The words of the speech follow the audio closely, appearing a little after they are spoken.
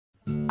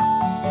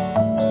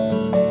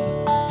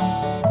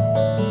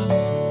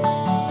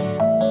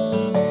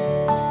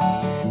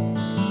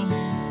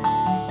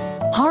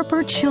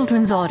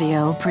Children's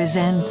Audio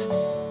presents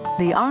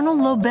the Arnold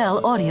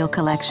Lobel Audio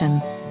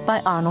Collection by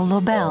Arnold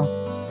Lobel,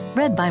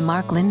 read by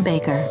Mark Lynn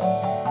Baker.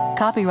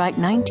 Copyright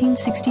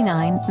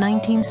 1969,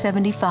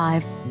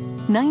 1975,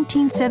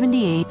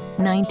 1978,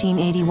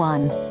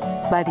 1981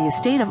 by the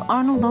estate of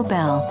Arnold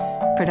Lobel.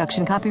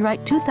 Production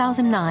copyright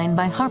 2009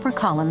 by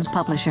HarperCollins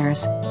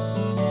Publishers.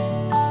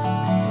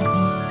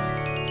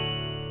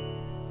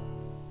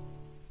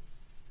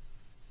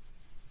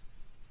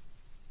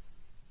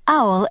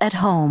 Owl at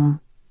Home.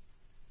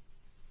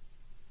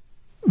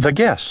 The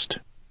Guest.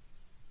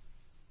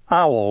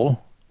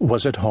 Owl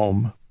was at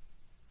home.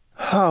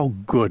 "How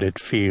good it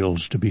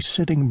feels to be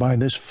sitting by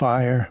this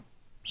fire,"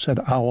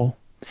 said Owl.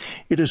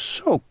 "It is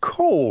so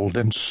cold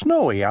and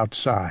snowy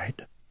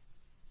outside."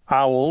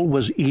 Owl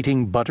was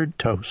eating buttered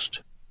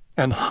toast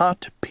and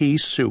hot pea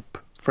soup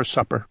for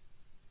supper.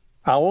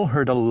 Owl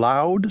heard a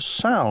loud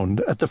sound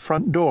at the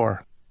front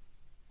door.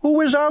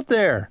 "Who is out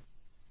there,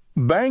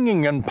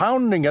 banging and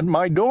pounding at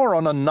my door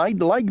on a night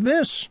like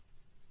this?"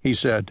 he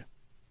said.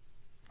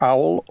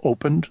 Owl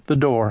opened the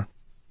door.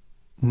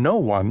 No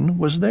one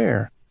was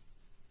there,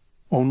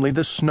 only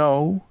the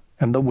snow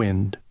and the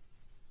wind.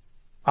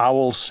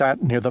 Owl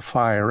sat near the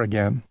fire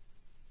again.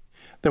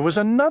 There was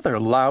another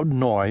loud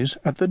noise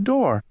at the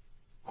door.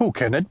 "Who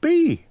can it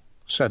be?"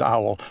 said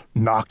Owl,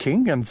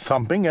 "knocking and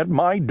thumping at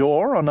my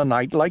door on a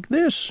night like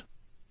this?"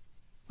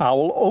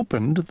 Owl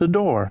opened the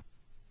door.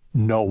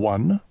 No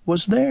one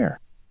was there,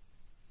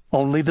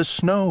 only the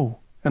snow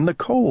and the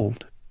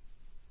cold.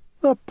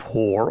 "The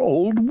poor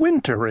old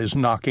winter is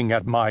knocking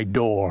at my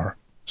door,"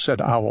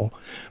 said Owl.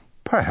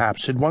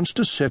 "Perhaps it wants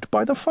to sit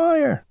by the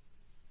fire.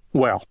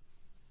 Well,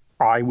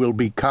 I will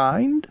be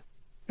kind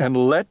and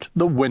let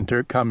the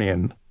winter come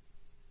in."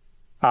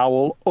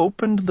 Owl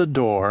opened the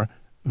door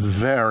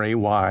very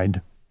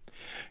wide.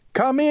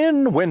 "Come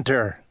in,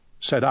 Winter,"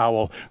 said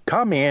Owl.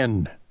 "Come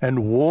in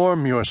and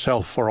warm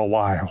yourself for a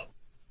while."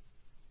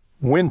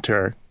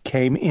 Winter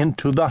came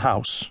into the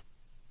house.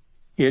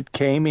 It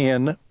came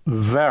in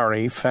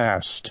very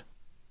fast.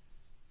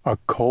 A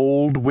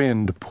cold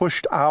wind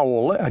pushed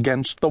Owl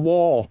against the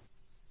wall.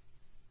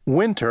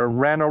 Winter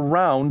ran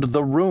around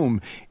the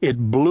room.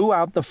 It blew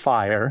out the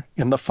fire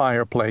in the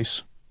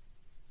fireplace.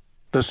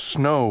 The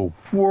snow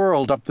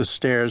whirled up the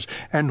stairs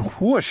and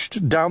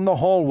whooshed down the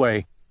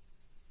hallway.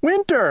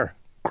 "Winter!"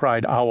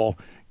 cried Owl.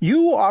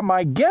 "You are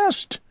my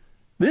guest.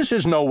 This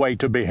is no way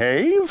to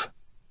behave."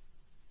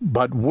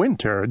 But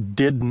Winter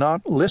did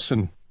not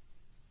listen.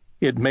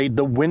 It made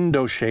the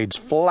window shades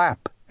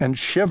flap and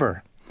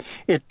shiver.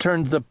 It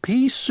turned the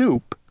pea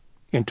soup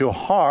into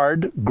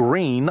hard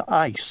green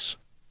ice.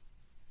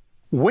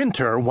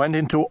 Winter went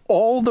into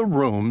all the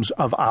rooms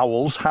of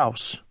Owl's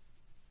house.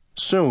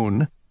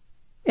 Soon,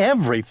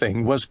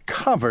 everything was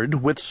covered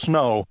with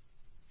snow.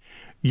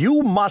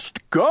 "You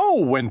must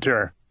go,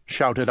 Winter!"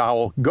 shouted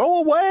Owl. "Go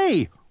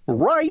away,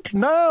 right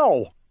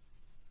now!"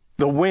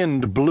 The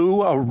wind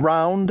blew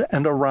around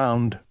and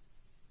around.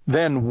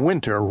 Then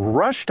Winter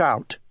rushed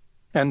out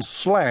and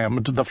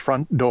slammed the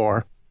front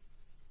door.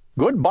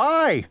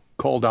 "Goodbye,"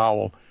 called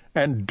Owl,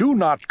 "and do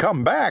not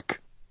come back."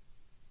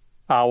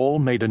 Owl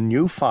made a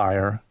new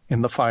fire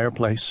in the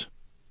fireplace.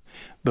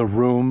 The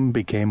room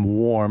became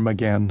warm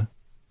again.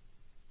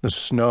 The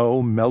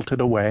snow melted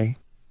away.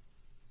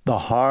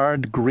 The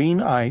hard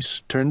green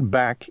ice turned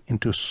back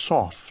into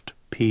soft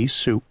pea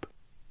soup.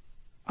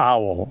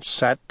 Owl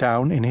sat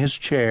down in his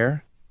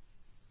chair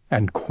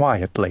and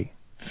quietly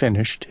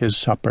finished his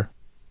supper.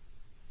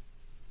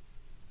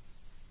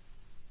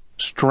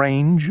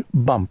 Strange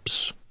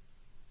Bumps.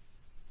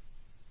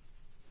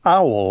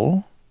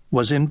 Owl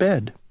was in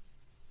bed.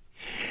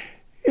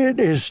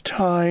 "It is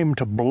time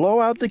to blow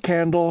out the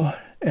candle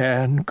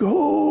and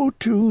go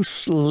to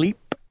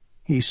sleep,"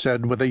 he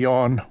said with a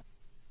yawn.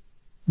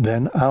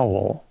 Then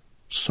Owl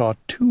saw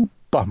two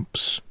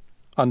bumps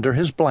under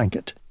his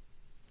blanket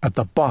at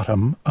the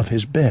bottom of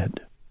his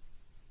bed.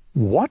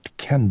 "What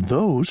can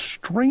those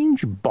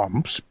strange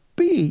bumps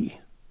be?"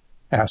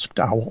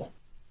 asked Owl.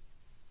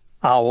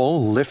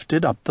 Owl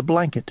lifted up the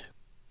blanket.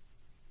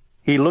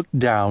 He looked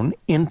down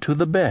into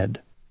the bed.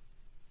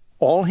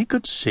 All he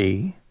could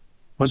see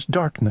was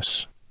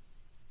darkness.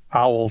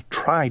 Owl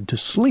tried to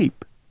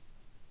sleep,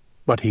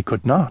 but he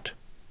could not.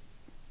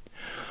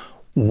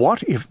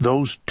 "What if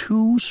those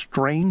two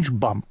strange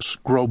bumps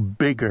grow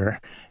bigger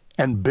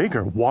and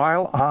bigger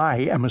while I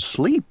am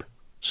asleep?"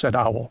 said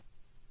Owl.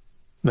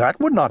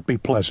 "That would not be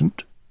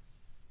pleasant."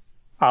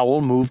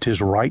 Owl moved his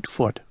right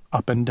foot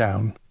up and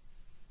down.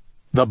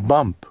 The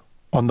bump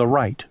on the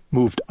right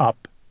moved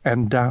up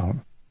and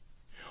down.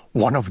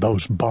 "One of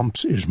those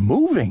bumps is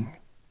moving,"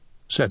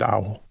 said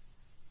Owl.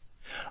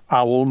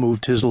 Owl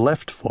moved his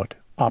left foot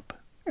up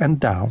and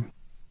down.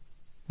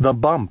 The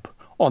bump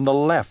on the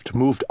left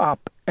moved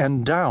up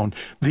and down.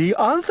 "The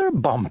other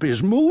bump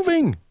is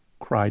moving,"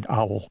 cried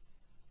Owl.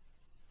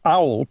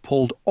 Owl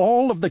pulled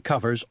all of the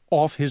covers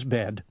off his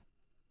bed.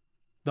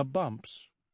 The bumps